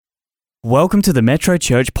Welcome to the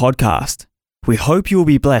Metrochurch podcast. We hope you will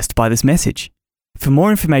be blessed by this message. For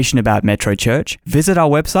more information about Metrochurch, visit our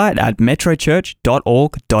website at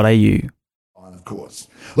metrochurch.org.au. Of course.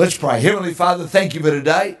 Let's pray. Heavenly Father, thank you for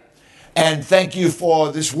today, and thank you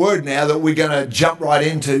for this word now that we're going to jump right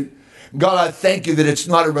into. God, I thank you that it's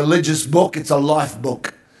not a religious book, it's a life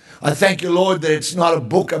book. I thank you, Lord, that it's not a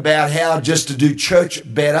book about how just to do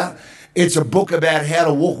church better. It's a book about how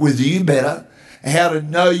to walk with you better, how to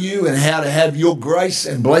know you, and how to have your grace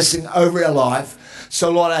and blessing over our life. So,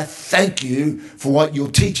 Lord, I thank you for what you'll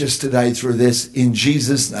teach us today through this. In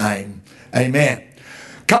Jesus' name, amen.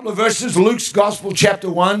 A couple of verses, Luke's Gospel, chapter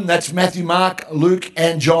 1. That's Matthew, Mark, Luke,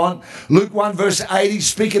 and John. Luke 1, verse 80,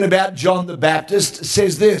 speaking about John the Baptist,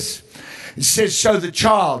 says this. It says, so the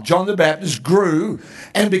child, John the Baptist, grew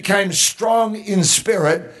and became strong in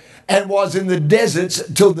spirit, and was in the deserts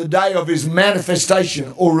till the day of his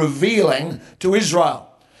manifestation or revealing to Israel.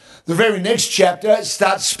 The very next chapter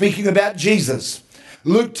starts speaking about Jesus.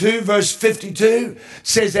 Luke 2 verse 52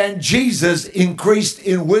 says, and Jesus increased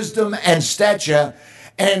in wisdom and stature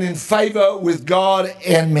and in favor with God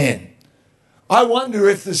and men. I wonder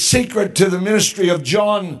if the secret to the ministry of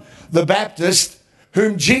John the Baptist,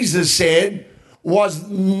 whom Jesus said was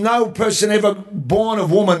no person ever born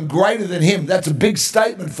of woman greater than him. That's a big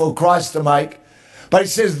statement for Christ to make. But he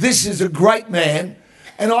says, this is a great man.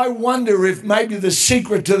 And I wonder if maybe the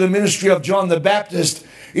secret to the ministry of John the Baptist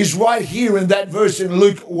is right here in that verse in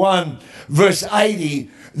Luke 1, verse 80,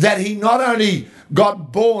 that he not only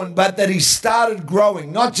got born, but that he started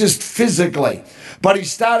growing, not just physically, but he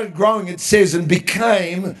started growing, it says, and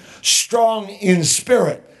became strong in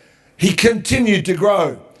spirit. He continued to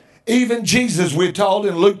grow. Even Jesus, we're told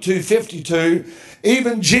in Luke 2:52,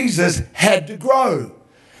 even Jesus had to grow.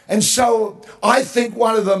 And so I think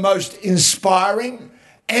one of the most inspiring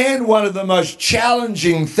and one of the most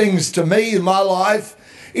challenging things to me in my life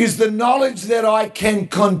is the knowledge that I can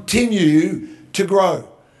continue to grow.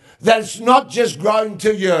 That it's not just growing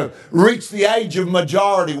till you reach the age of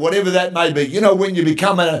majority, whatever that may be, you know, when you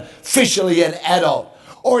become officially an adult.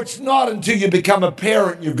 Or it's not until you become a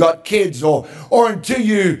parent, you've got kids, or until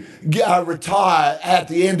you retire at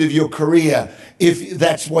the end of your career, if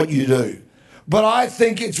that's what you do. But I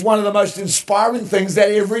think it's one of the most inspiring things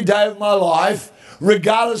that every day of my life,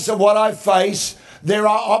 regardless of what I face, there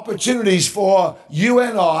are opportunities for you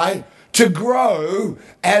and I to grow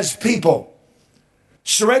as people.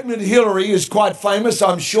 Sir Edmund Hillary is quite famous,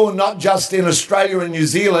 I'm sure, not just in Australia and New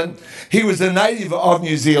Zealand. He was a native of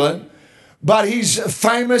New Zealand. But he's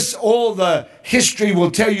famous. All the history will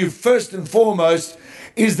tell you first and foremost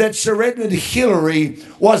is that Sir Edmund Hillary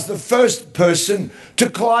was the first person to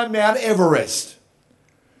climb Mount Everest.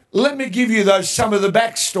 Let me give you some of the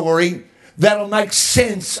backstory that'll make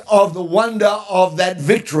sense of the wonder of that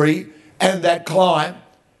victory and that climb.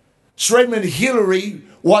 Sir Edmund Hillary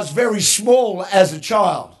was very small as a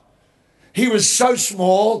child. He was so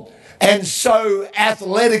small and so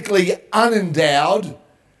athletically unendowed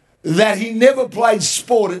that he never played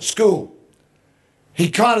sport at school.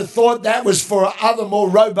 He kind of thought that was for other more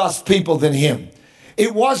robust people than him.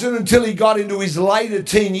 It wasn't until he got into his later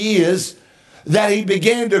teen years that he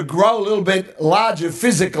began to grow a little bit larger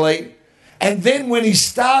physically. And then when he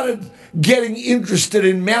started getting interested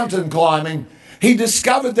in mountain climbing, he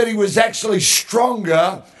discovered that he was actually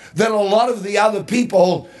stronger than a lot of the other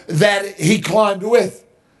people that he climbed with.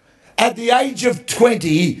 At the age of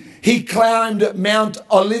 20, he climbed Mount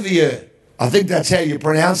Olivier. I think that's how you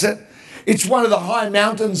pronounce it. It's one of the high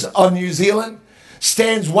mountains of New Zealand.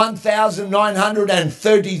 Stands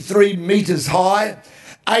 1,933 meters high.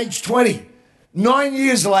 Age 20. 9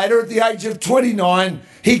 years later, at the age of 29,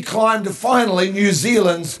 he climbed finally New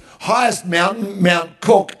Zealand's highest mountain, Mount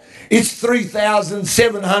Cook. It's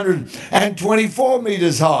 3,724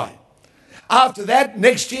 meters high. After that,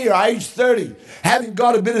 next year, age 30, having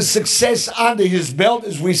got a bit of success under his belt,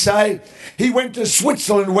 as we say, he went to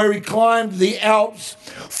Switzerland where he climbed the Alps.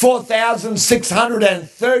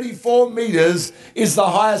 4,634 meters is the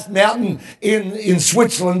highest mountain in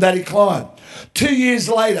Switzerland that he climbed. 2 years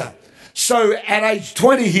later, so at age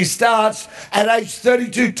 20 he starts, at age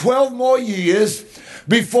 32, 12 more years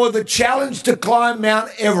before the challenge to climb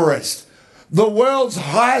Mount Everest. The world's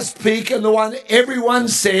highest peak and the one everyone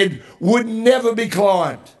said would never be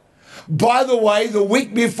climbed. By the way, the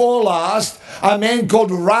week before last, a man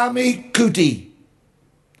called Rami Kuti.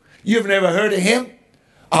 You've never heard of him?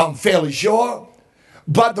 I'm fairly sure.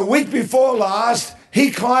 But the week before last,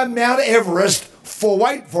 he climbed Mount Everest for,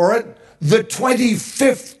 wait for it, the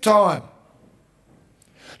 25th time.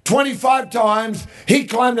 25 times he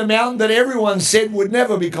climbed a mountain that everyone said would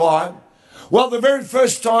never be climbed. Well, the very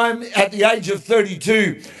first time at the age of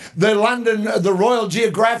 32, the Royal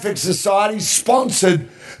Geographic Society sponsored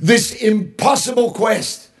this impossible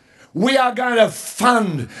quest. We are going to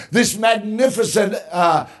fund this magnificent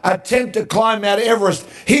attempt to climb Mount Everest.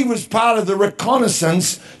 He was part of the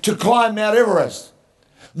reconnaissance to climb Mount Everest.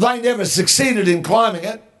 They never succeeded in climbing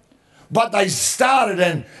it, but they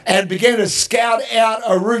started and began to scout out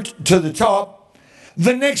a route to the top.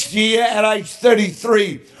 The next year, at age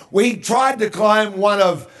 33, we tried to climb one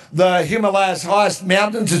of the Himalayas' highest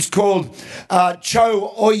mountains. It's called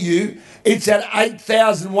Cho Oyu. It's at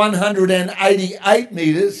 8,188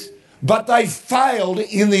 metres, but they failed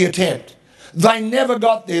in the attempt. They never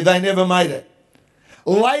got there. They never made it.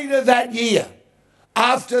 Later that year,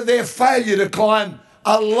 after their failure to climb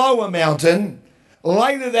a lower mountain,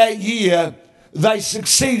 later that year, they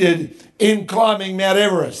succeeded in climbing Mount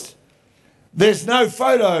Everest. There's no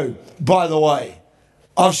photo, by the way,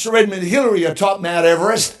 of Sir Edmund Hillary atop Mount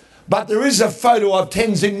Everest, but there is a photo of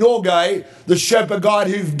Tenzing Norgay, the Sherpa guide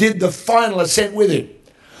who did the final ascent with him.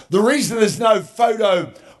 The reason there's no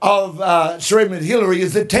photo of Sir Edmund Hillary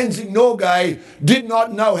is that Tenzing Norgay did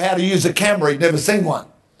not know how to use a camera. He'd never seen one.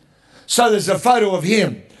 So there's a photo of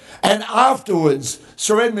him. And afterwards,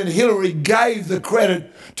 Sir Edmund Hillary gave the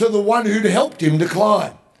credit to the one who'd helped him to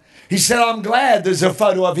climb. He said, I'm glad there's a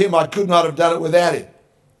photo of him. I could not have done it without him.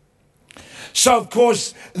 So, of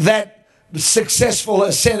course, that successful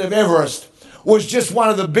ascent of Everest was just one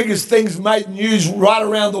of the biggest things, made news right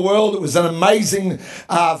around the world. It was an amazing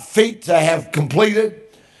feat to have completed.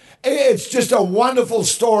 It's just a wonderful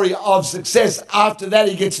story of success. After that,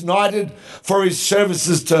 he gets knighted for his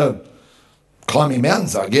services to climbing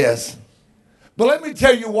mountains, I guess. But let me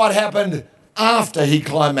tell you what happened after he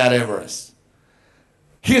climbed Mount Everest.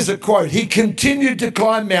 Here's a quote. He continued to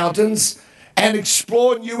climb mountains and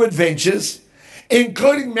explore new adventures,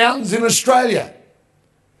 including mountains in Australia.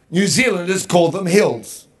 New Zealanders call them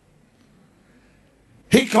hills.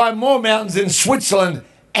 He climbed more mountains in Switzerland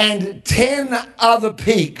and 10 other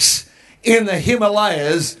peaks in the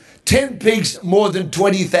Himalayas, 10 peaks more than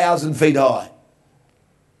 20,000 feet high.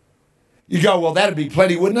 You go, well, that'd be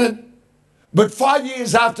plenty, wouldn't it? But 5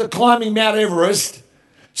 years after climbing Mount Everest,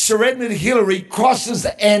 Sir Edmund Hillary crosses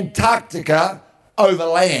Antarctica over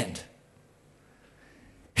land.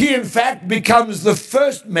 He, in fact, becomes the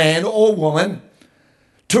first man or woman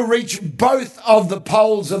to reach both of the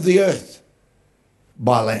poles of the earth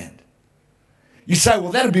by land. You say,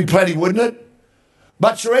 well, that'd be plenty, wouldn't it?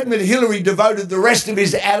 But Sir Edmund Hillary devoted the rest of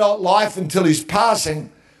his adult life until his passing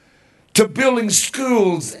to building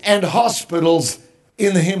schools and hospitals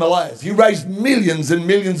in the Himalayas. He raised millions and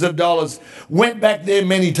millions of dollars, went back there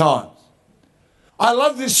many times. I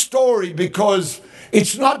love this story because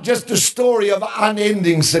it's not just a story of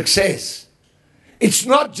unending success. It's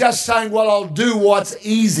not just saying, well, I'll do what's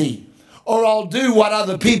easy or I'll do what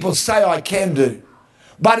other people say I can do.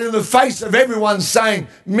 But in the face of everyone saying,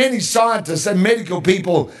 many scientists and medical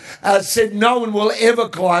people said no one will ever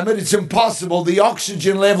climb it. It's impossible. The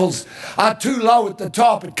oxygen levels are too low at the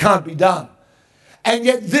top. It can't be done. And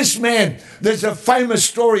yet this man, there's a famous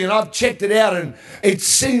story, and I've checked it out, and it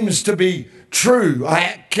seems to be true.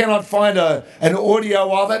 I cannot find an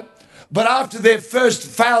audio of it. But after their first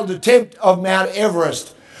failed attempt of Mount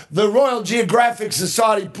Everest, the Royal Geographic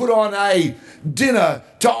Society put on a dinner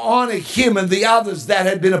to honour him and the others that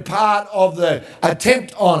had been a part of the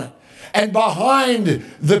attempt on it. And behind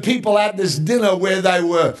the people at this dinner where they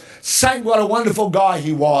were saying what a wonderful guy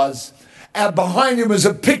he was, behind him was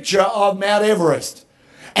a picture of Mount Everest.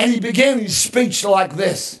 And he began his speech like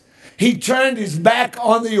this. He turned his back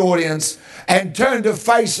on the audience and turned to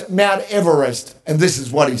face Mount Everest. And this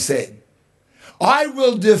is what he said. I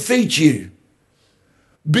will defeat you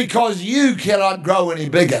because you cannot grow any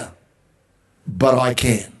bigger, but I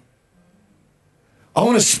can. I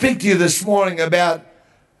want to speak to you this morning about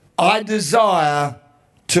I desire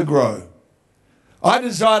to grow. I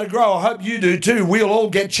desire to grow. I hope you do too. We'll all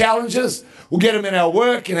get challenges. We'll get them in our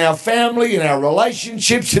work, in our family, in our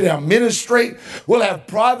relationships, in our ministry. We'll have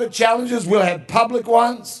private challenges. We'll have public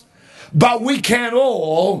ones. But we can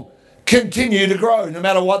all continue to grow no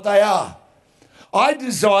matter what they are. I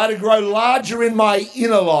desire to grow larger in my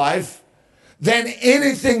inner life than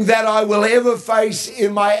anything that I will ever face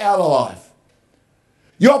in my outer life.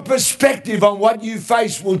 Your perspective on what you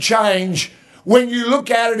face will change when you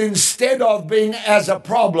look at it instead of being as a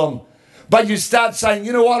problem, but you start saying,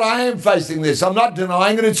 you know what, I am facing this. I'm not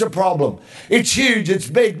denying it. It's a problem. It's huge. It's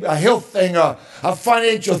big, a health thing, a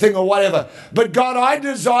financial thing or whatever. But God, I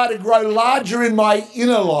desire to grow larger in my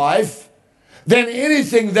inner life than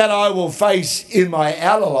anything that I will face in my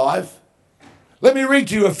outer life. Let me read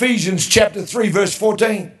to you Ephesians chapter 3, verse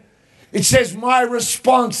 14. It says, my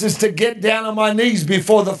response is to get down on my knees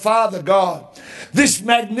before the Father God, this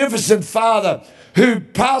magnificent Father who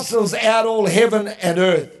parcels out all heaven and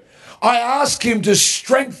earth. I ask him to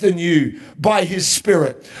strengthen you by his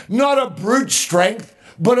Spirit, not a brute strength,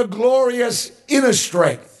 but a glorious inner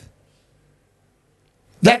strength.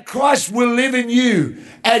 That Christ will live in you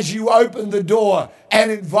as you open the door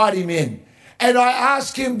and invite him in. And I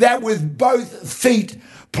ask him that with both feet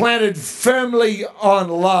planted firmly on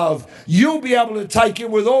love, you'll be able to take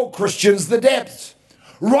in with all Christians the depths.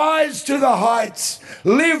 Rise to the heights,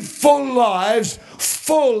 live full lives,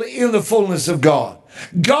 full in the fullness of God.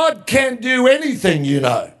 God can do anything, you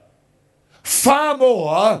know. Far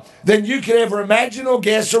more than you could ever imagine or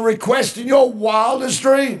guess or request in your wildest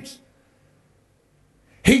dreams.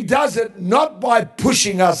 He does it not by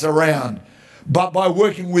pushing us around, but by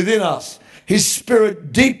working within us, his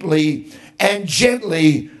Spirit deeply and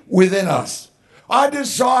gently within us. I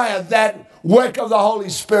desire that work of the Holy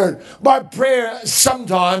Spirit. My prayer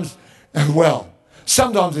sometimes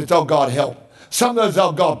it's, oh God, help. Sometimes,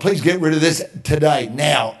 oh God, please get rid of this today,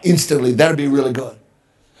 now, instantly. That'd be really good.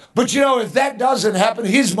 But you know, if that doesn't happen,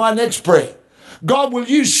 here's my next prayer. God, will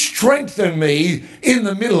you strengthen me in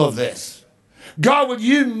the middle of this? God, will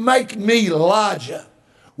you make me larger?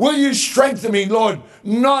 Will you strengthen me, Lord,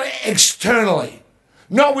 not externally,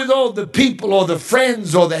 not with all the people or the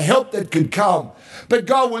friends or the help that could come, but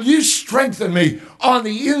God, will you strengthen me on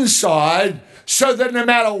the inside so that no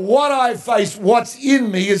matter what I face, what's in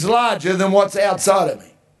me is larger than what's outside of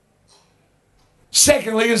me.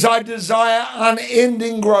 Secondly, is I desire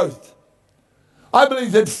unending growth. I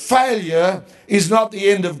believe that failure is not the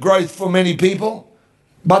end of growth for many people,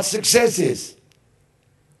 but success is.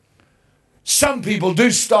 Some people do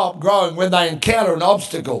stop growing when they encounter an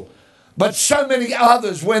obstacle, but so many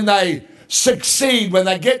others, when they succeed, when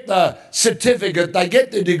they get the certificate, they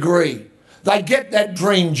get the degree, they get that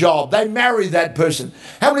dream job, they marry that person.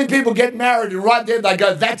 How many people get married and right there they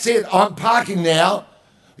go, that's it, I'm parking now.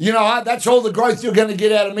 You know, that's all the growth you're going to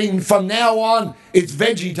get out of me. And from now on, it's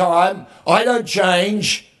veggie time. I don't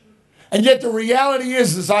change. And yet the reality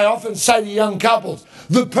is, as I often say to young couples,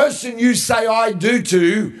 the person you say I do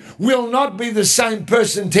to will not be the same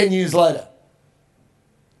person 10 years later.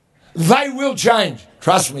 They will change.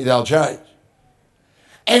 Trust me, they'll change.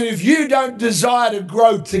 And if you don't desire to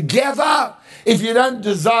grow together, if you don't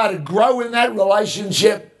desire to grow in that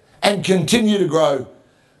relationship and continue to grow,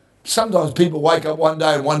 sometimes people wake up one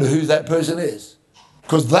day and wonder who that person is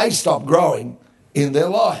because they stop growing in their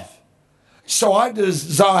life. So I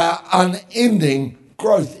desire unending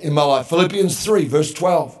growth in my life. Philippians 3, verse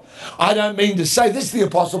 12. I don't mean to say, this is the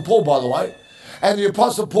Apostle Paul, by the way, and the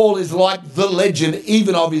Apostle Paul is like the legend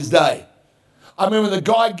even of his day. I mean, when the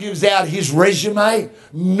guy gives out his resume,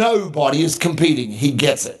 nobody is competing. He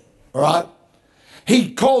gets it, all right?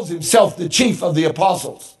 He calls himself the chief of the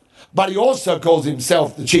apostles, but he also calls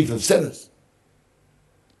himself the chief of sinners.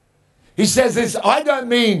 He says this, I don't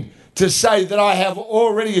mean to say that I have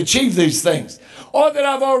already achieved these things or that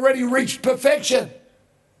I've already reached perfection.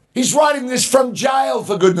 He's writing this from jail,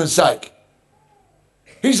 for goodness sake.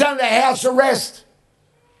 He's under house arrest.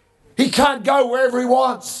 He can't go wherever he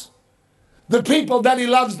wants. The people that he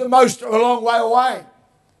loves the most are a long way away.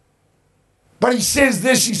 But he says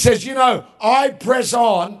this, he says, you know, I press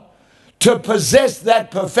on to possess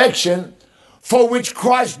that perfection for which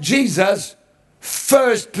Christ Jesus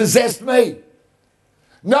first possessed me.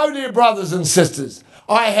 No, dear brothers and sisters,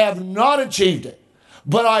 I have not achieved it,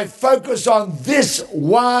 but I focus on this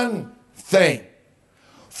one thing,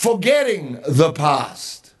 forgetting the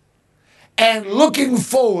past and looking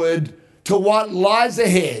forward to what lies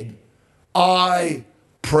ahead. I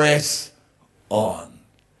press on.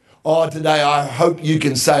 Oh, today I hope you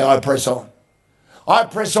can say I press on. I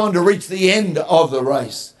press on to reach the end of the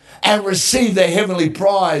race and receive the heavenly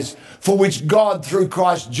prize for which God through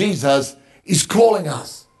Christ Jesus is calling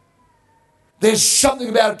us. There's something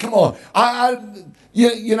about it. Come on.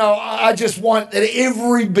 I just want that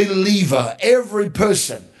every believer, every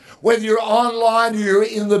person, whether you're online or you're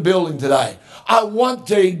in the building today, I want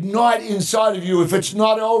to ignite inside of you, if it's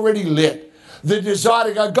not already lit, the desire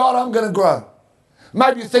to go, God, I'm going to grow.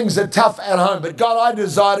 Maybe things are tough at home, but God, I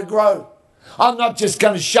desire to grow. I'm not just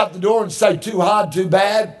going to shut the door and say too hard, too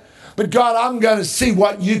bad, but God, I'm going to see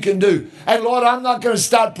what you can do. And Lord, I'm not going to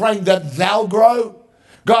start praying that thou grow.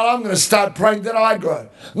 God, I'm going to start praying that I grow.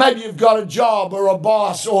 Maybe you've got a job or a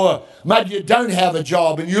boss, or maybe you don't have a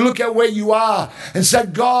job, and you look at where you are and say,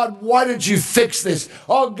 God, why don't you fix this?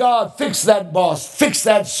 Oh, God, fix that boss, fix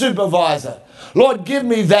that supervisor. Lord, give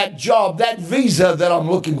me that job, that visa that I'm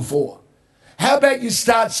looking for. How about you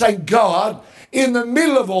start saying, God, in the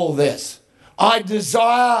middle of all this, I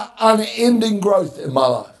desire unending growth in my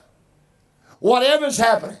life. Whatever's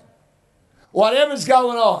happening, whatever's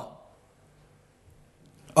going on,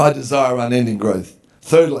 I desire unending growth.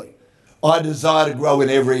 Thirdly, I desire to grow in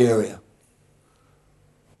every area.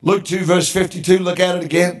 Luke 2 verse 52, look at it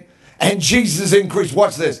again. And Jesus increased,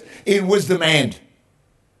 watch this, in wisdom and.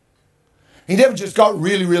 He never just got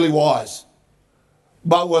really, really wise,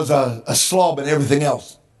 but was a slob and everything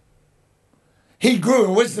else. He grew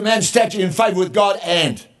in wisdom and stature in favour with God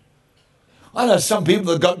and. I know some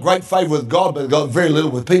people that got great favour with God, but got very little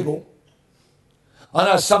with people. I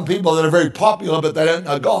know some people that are very popular, but they don't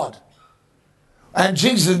know God. And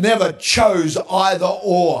Jesus never chose either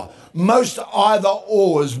or. Most either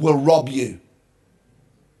ors will rob you.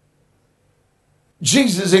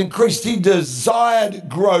 Jesus increased. He desired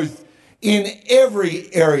growth in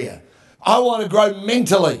every area. I want to grow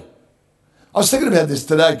mentally. I was thinking about this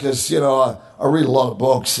today because, I read a lot of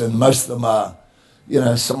books and most of them are,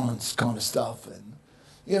 science kind of stuff. And,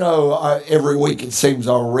 every week it seems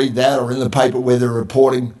I'll read that or in the paper where they're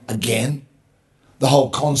reporting again the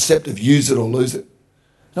whole concept of use it or lose it.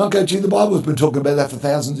 And I'll go, the Bible's been talking about that for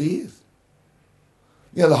thousands of years.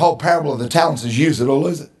 The whole parable of the talents is use it or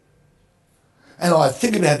lose it. And I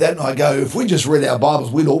think about that and I go, if we just read our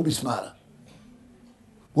Bibles, we'd all be smarter.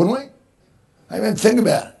 Wouldn't we? Amen. Think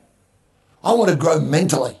about it. I want to grow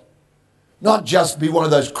mentally. Not just be one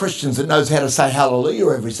of those Christians that knows how to say hallelujah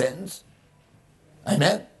every sentence.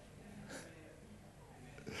 Amen.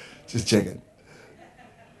 Just checking.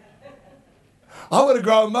 I want to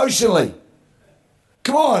grow emotionally.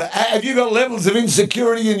 Come on, have you got levels of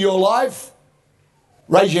insecurity in your life?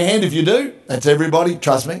 Raise your hand if you do. That's everybody,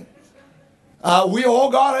 trust me. We all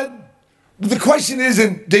got it. The question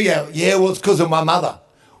isn't, do you? Yeah, well, it's because of my mother.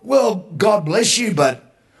 Well, God bless you,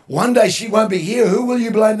 but one day she won't be here. Who will you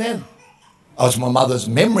blame then? Oh, it's my mother's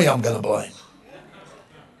memory I'm going to blame.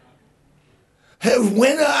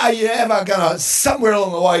 When are you ever going to, somewhere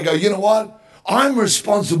along the way, go, you know what? I'm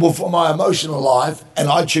responsible for my emotional life and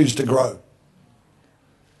I choose to grow.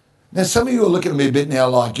 Now, some of you are looking at me a bit now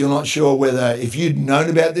like you're not sure whether if you'd known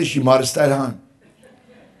about this, you might have stayed home.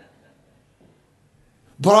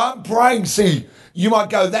 But I'm praying, you might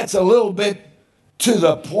go, that's a little bit to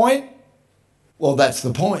the point. Well, that's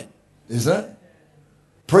the point, isn't it?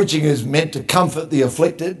 Preaching is meant to comfort the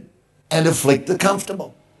afflicted and afflict the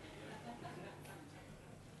comfortable.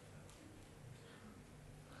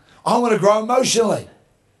 I want to grow emotionally.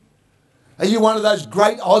 Are you one of those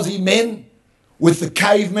great Aussie men with the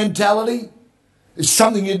cave mentality? If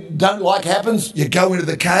something you don't like happens, you go into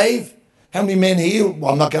the cave. How many men here?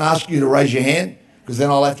 Well, I'm not going to ask you to raise your hand because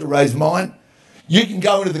then I'll have to raise mine. You can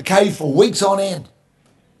go into the cave for weeks on end.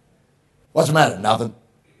 What's the matter? Nothing.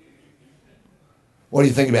 What do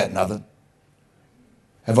you think about nothing?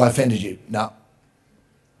 Have I offended you? No.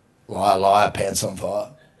 Liar, liar, pants on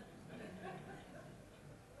fire.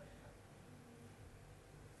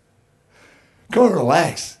 Come on,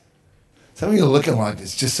 relax. Some of you are looking like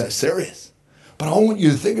it's just so serious. But I want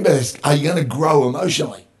you to think about this. Are you going to grow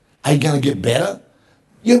emotionally? Are you going to get better?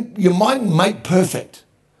 You mightn't make perfect.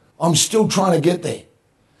 I'm still trying to get there.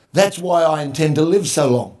 That's why I intend to live so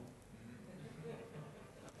long.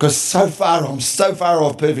 Because so far, I'm so far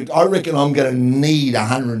off perfect. I reckon I'm going to need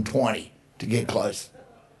 120 to get close.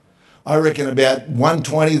 I reckon about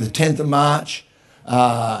 120, the 10th of March,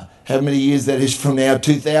 how many years that is from now,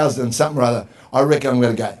 2000 and something or other, I reckon I'm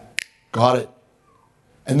going to go, got it.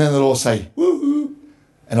 And then they'll all say, woo-hoo,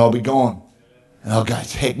 and I'll be gone. And I'll go,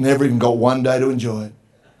 heck, never even got one day to enjoy it.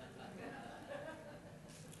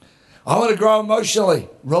 I want to grow emotionally,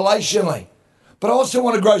 relationally, but I also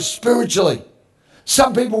want to grow spiritually.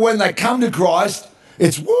 Some people, when they come to Christ,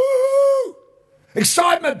 it's woo,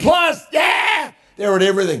 excitement plus, yeah, they're at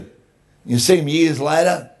everything. You see them years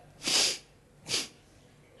later.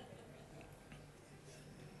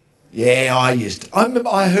 Yeah,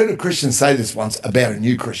 I heard a Christian say this once about a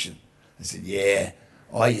new Christian. I said, yeah,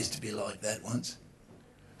 I used to be like that once.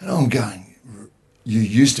 And I'm going, you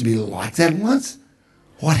used to be like that once?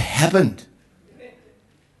 What happened?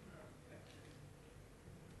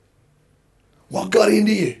 What got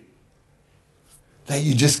into you? That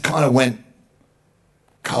you just kind of went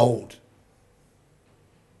cold.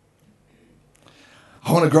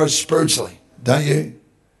 I want to grow spiritually, don't you?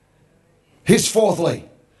 Here's fourthly,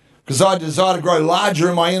 because I desire to grow larger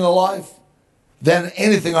in my inner life than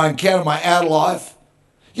anything I encounter in my outer life.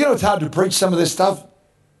 You know it's hard to preach some of this stuff?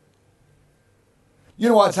 You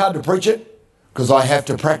know why it's hard to preach it? Because I have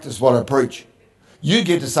to practice what I preach. You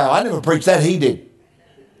get to say, I never preached that, he did.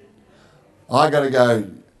 I got to go,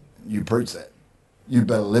 you preach that. You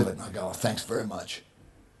better live it. And I go, oh, thanks very much.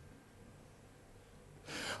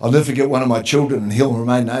 I'll never forget one of my children, and he'll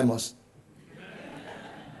remain nameless.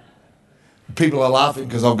 People are laughing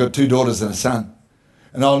because I've got 2 daughters and a son.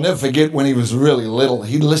 And I'll never forget when he was really little,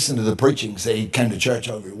 he'd listen to the preaching. So he came to church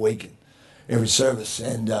every week, and every service.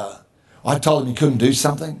 And I told him he couldn't do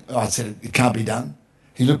something. I said, it can't be done.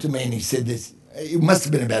 He looked at me and he said this. It must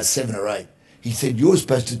have been about 7 or 8. He said, you're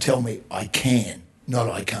supposed to tell me I can, not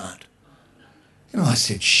I can't. And I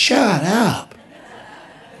said, shut up.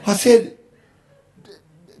 I said,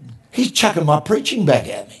 he's chucking my preaching back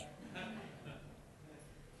at me.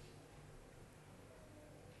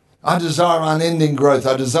 I desire unending growth.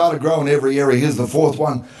 I desire to grow in every area. Here's the 4th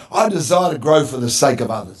one. I desire to grow for the sake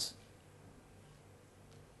of others.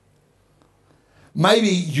 Maybe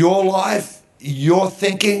your life, your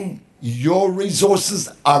thinking, your resources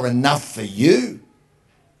are enough for you.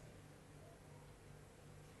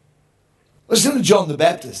 Listen to John the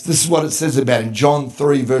Baptist. This is what it says about him. John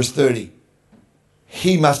 3 verse 30.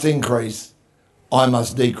 He must increase, I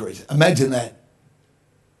must decrease. Imagine that.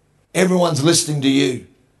 Everyone's listening to you.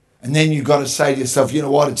 And then you've got to say to yourself, you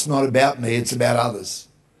know what? It's not about me, it's about others.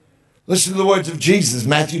 Listen to the words of Jesus,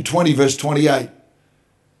 Matthew 20, verse 28.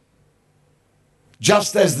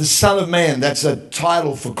 Just as the Son of Man, that's a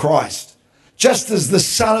title for Christ. Just as the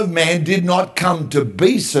Son of Man did not come to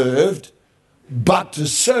be served, but to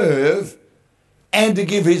serve and to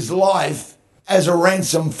give his life as a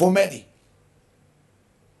ransom for many.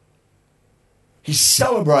 He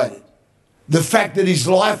celebrated the fact that his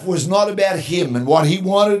life was not about him and what he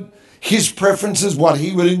wanted, his preferences, what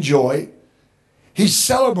he would enjoy. He's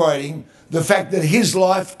celebrating the fact that his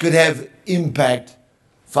life could have impact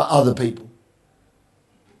for other people.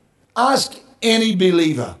 Ask any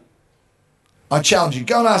believer. I challenge you,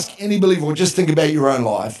 go and ask any believer, or just think about your own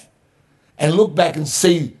life and look back and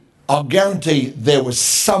see. I'll guarantee there was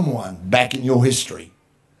someone back in your history.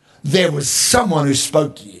 There was someone who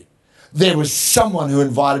spoke to you. There was someone who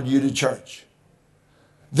invited you to church.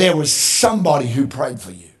 There was somebody who prayed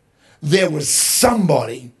for you. There was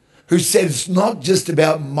somebody who said, it's not just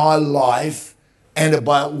about my life and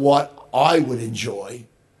about what I would enjoy,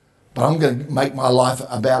 but I'm going to make my life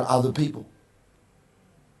about other people.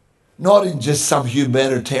 Not in just some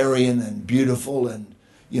humanitarian and beautiful and,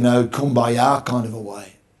 kumbaya kind of a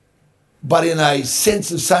way, but in a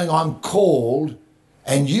sense of saying I'm called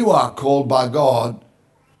and you are called by God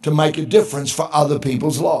to make a difference for other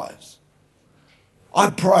people's lives. I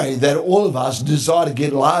pray that all of us desire to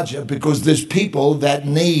get larger because there's people that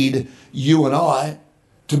need you and I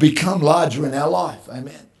to become larger in our life.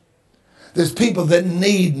 Amen. There's people that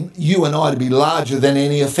need you and I to be larger than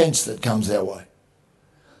any offense that comes their way.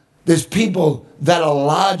 There's people that are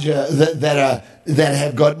larger, that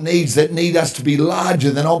have got needs that need us to be larger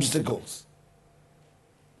than obstacles.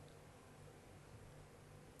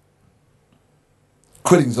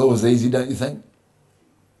 Quitting's always easy, don't you think?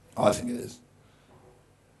 I think it is.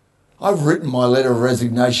 I've written my letter of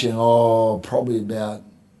resignation, probably about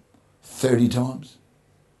 30 times.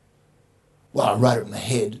 Well, I wrote it in my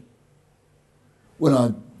head when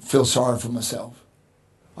I feel sorry for myself.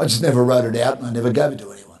 I just never wrote it out and I never gave it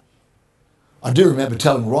to anyone. I do remember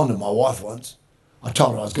telling Rhonda, my wife, once, I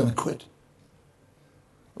told her I was going to quit.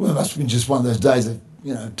 Well, it must have been just one of those days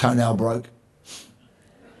that, toenail broke.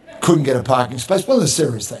 Couldn't get a parking space. One of the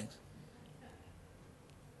serious things.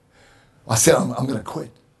 I said, I'm going to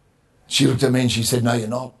quit. She looked at me and she said, no, you're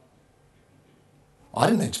not. I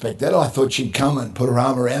didn't expect that. I thought she'd come and put her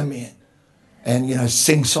arm around me and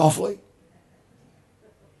sing softly.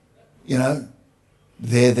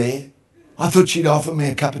 There. I thought she'd offer me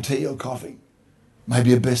a cup of tea or coffee,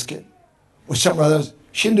 maybe a biscuit or something like that.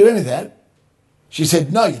 She didn't do any of that. She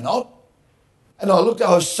said, no, you're not. And I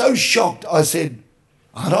was so shocked. I said,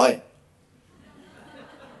 aren't I?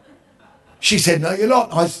 She said, no, you're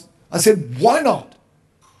not. I said, why not?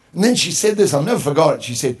 And then she said this, I'll never forget it.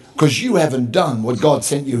 She said, because you haven't done what God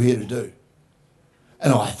sent you here to do.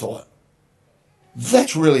 And I thought,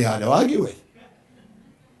 that's really hard to argue with.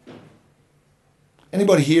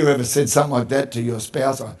 Anybody here ever said something like that to your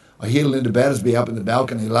spouse? I hear Linda Battersby up in the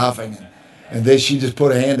balcony laughing, and then she just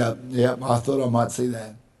put her hand up. Yeah, I thought I might see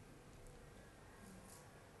that.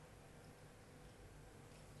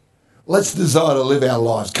 Let's desire to live our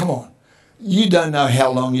lives. Come on. You don't know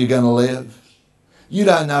how long you're going to live. You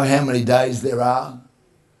don't know how many days there are.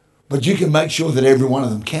 But you can make sure that every one of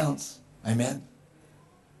them counts. Amen.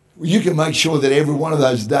 You can make sure that every one of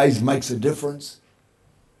those days makes a difference.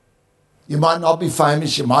 You might not be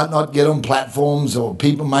famous. You might not get on platforms, or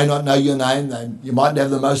people may not know your name. You might have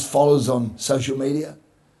the most followers on social media.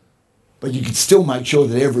 But you can still make sure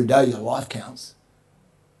that every day your life counts.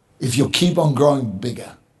 if you'll keep on growing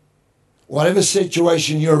bigger. Whatever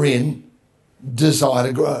situation you're in, desire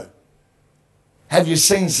to grow. Have you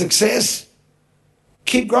seen success?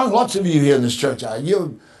 Keep growing. Lots of you here in this church are.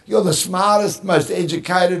 You're the smartest, most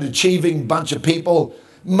educated, achieving bunch of people.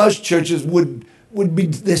 Most churches would be,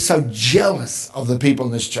 they're so jealous of the people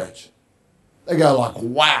in this church. They go like,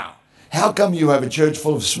 wow, how come you have a church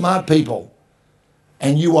full of smart people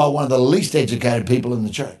and you are one of the least educated people in the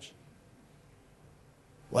church?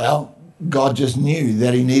 Well, God just knew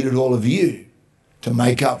that he needed all of you to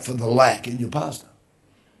make up for the lack in your pastor.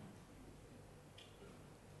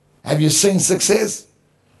 Have you seen success?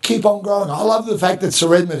 Keep on growing. I love the fact that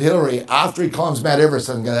Sir Edmund Hillary, after he climbs Mount Everest,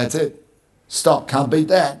 doesn't go, that's it. Stop, can't beat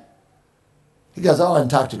that. He goes, oh,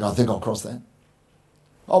 Antarctica, I think I'll cross that.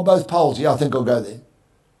 Oh, both poles, yeah, I think I'll go there.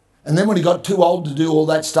 And then when he got too old to do all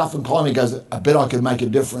that stuff and climb, he goes, I bet I could make a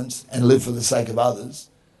difference and live for the sake of others.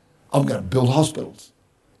 I'm going to build hospitals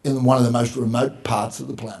in one of the most remote parts of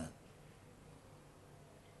the planet.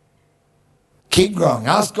 Keep growing.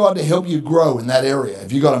 Ask God to help you grow in that area.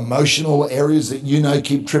 If you've got emotional areas that you know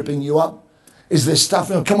keep tripping you up, is there stuff?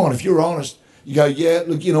 Come on, if you're honest, you go, yeah,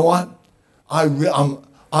 look, you know what?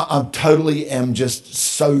 I'm totally am just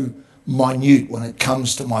so minute when it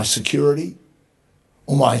comes to my security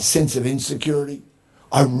or my sense of insecurity.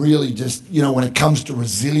 I really just, when it comes to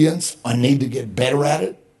resilience, I need to get better at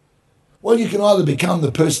it. Well, you can either become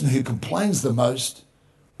the person who complains the most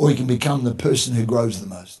or you can become the person who grows the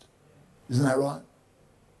most. Isn't that right?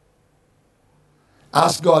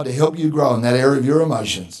 Ask God to help you grow in that area of your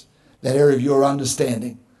emotions, that area of your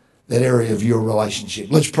understanding, that area of your relationship.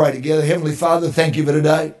 Let's pray together. Heavenly Father, thank you for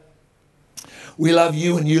today. We love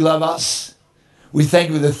you and you love us. We thank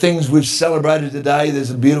you for the things we've celebrated today.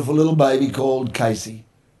 There's a beautiful little baby called Casey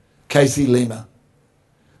Lima.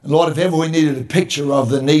 And Lord, if ever we needed a picture of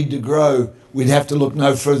the need to grow, we'd have to look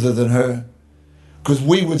no further than her. Because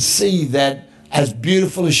we would see that as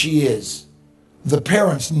beautiful as she is, the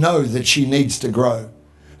parents know that she needs to grow.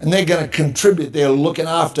 And they're going to contribute. They're looking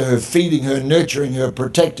after her, feeding her, nurturing her,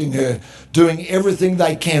 protecting her, doing everything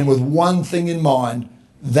they can with one thing in mind,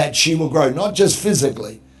 that she will grow, not just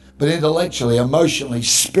physically, but intellectually, emotionally,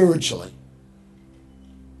 spiritually.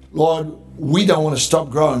 Lord, we don't want to stop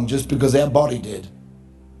growing just because our body did.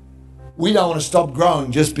 We don't want to stop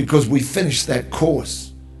growing just because we finished that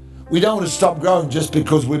course. We don't want to stop growing just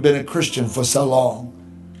because we've been a Christian for so long.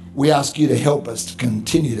 We ask you to help us to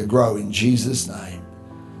continue to grow in Jesus' name.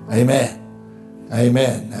 Amen.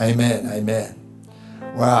 Amen. Amen. Amen.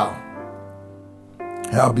 Wow.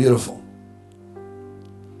 How beautiful.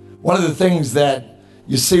 One of the things that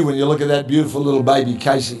you see when you look at that beautiful little baby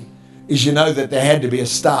Casey is that there had to be a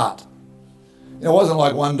start. It wasn't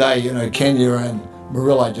like one day, Kenya and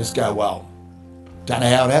Marilla just go, well, don't know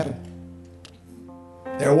how it happened.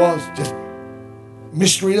 There it was, just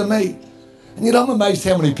mystery to me. And I'm amazed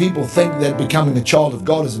how many people think that becoming a child of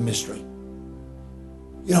God is a mystery.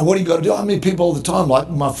 What do you got to do? I meet people all the time, like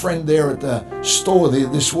my friend there at the store there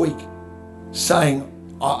this week, saying,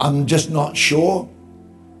 I'm just not sure.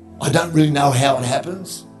 I don't really know how it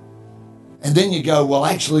happens. And then you go, well,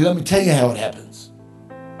 actually, let me tell you how it happens.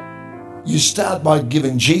 You start by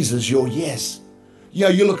giving Jesus your yes.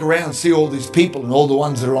 You look around and see all these people and all the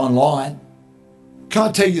ones that are online. Can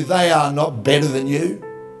I tell you, they are not better than you.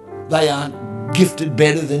 They aren't gifted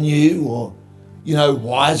better than you or,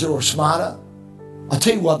 wiser or smarter. I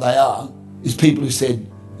tell you what they are, is people who said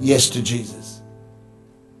yes to Jesus.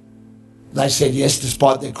 They said yes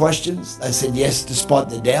despite their questions. They said yes despite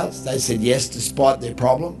their doubts. They said yes despite their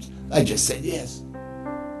problems. They just said yes.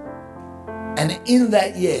 And in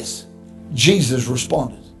that yes, Jesus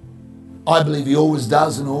responded. I believe he always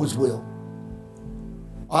does and always will.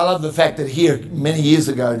 I love the fact that here, many years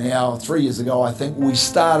ago now, 3 years ago, I think, we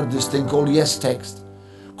started this thing called Yes Text,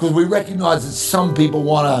 because we recognize that some people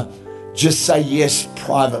want to just say yes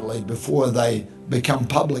privately before they become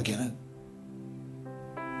public in it.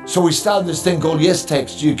 So we started this thing called Yes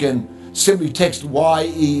Text. You can simply text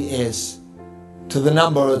YES to the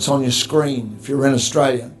number that's on your screen if you're in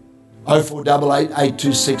Australia, 0488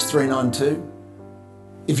 826 392.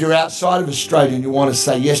 If you're outside of Australia and you want to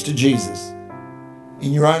say yes to Jesus,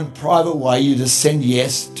 in your own private way, you just send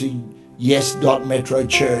yes to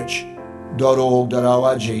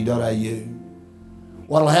yes.metrochurch.org.au.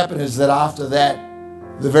 What'll happen is that after that,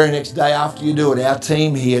 the very next day after you do it, our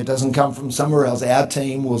team here, it doesn't come from somewhere else, our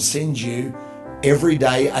team will send you every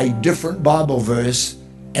day a different Bible verse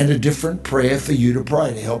and a different prayer for you to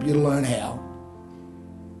pray to help you to learn how.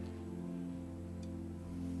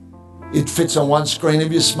 It fits on one screen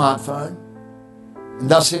of your smartphone. And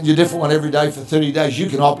they'll send you a different one every day for 30 days. You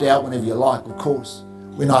can opt out whenever you like, of course.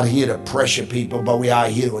 We're not here to pressure people, but we are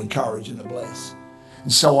here to encourage and to bless.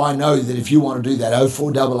 And so I know that if you want to do that,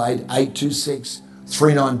 0488 826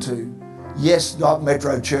 392,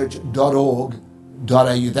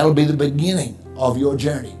 yes.metrochurch.org.au. That'll be the beginning of your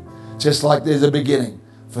journey. Just like there's a beginning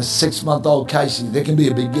for 6-month-old Casey, there can be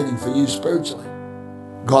a beginning for you spiritually.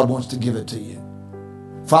 God wants to give it to you.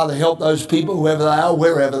 Father, help those people, whoever they are,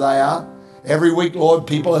 wherever they are. Every week, Lord,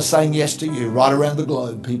 people are saying yes to you. Right around the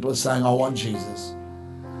globe, people are saying, I want Jesus.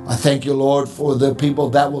 I thank you, Lord, for the people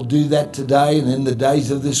that will do that today and in the days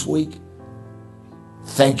of this week.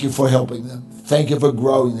 Thank you for helping them. Thank you for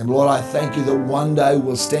growing them. Lord, I thank you that one day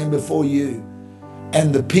we'll stand before you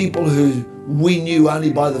and the people who we knew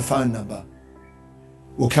only by the phone number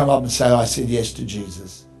will come up and say, I said yes to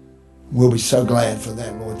Jesus. We'll be so glad for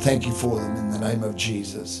that, Lord. Thank you for them in the name of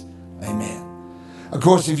Jesus. Amen. Of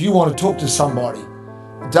course, if you want to talk to somebody,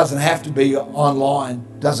 it doesn't have to be online,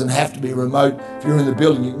 doesn't have to be remote. If you're in the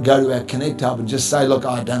building, you can go to our Connect Hub and just say, look,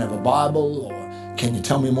 I don't have a Bible, or can you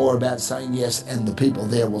tell me more about saying yes? And the people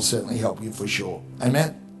there will certainly help you for sure.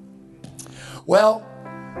 Amen. Well,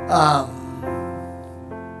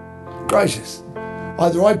 gracious.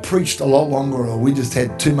 Either I preached a lot longer or we just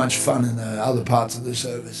had too much fun in the other parts of the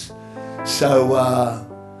service. So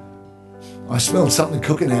I smelled something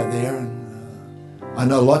cooking out there, and I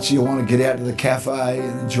know lots of you want to get out to the cafe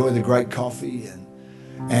and enjoy the great coffee and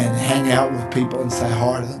hang out with people and say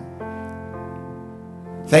hi to them.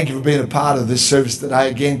 Thank you for being a part of this service today.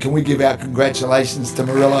 Again, can we give our congratulations to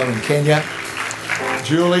Murillo and Kenya,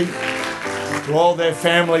 Julie, to all their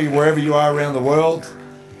family, wherever you are around the world.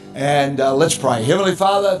 And let's pray. Heavenly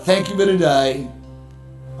Father, thank you for today.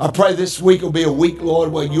 I pray this week will be a week,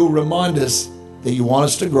 Lord, where you'll remind us that you want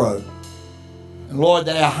us to grow. And Lord,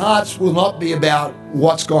 that our hearts will not be about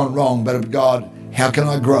what's gone wrong, but God, how can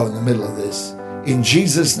I grow in the middle of this? In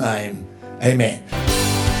Jesus' name, amen.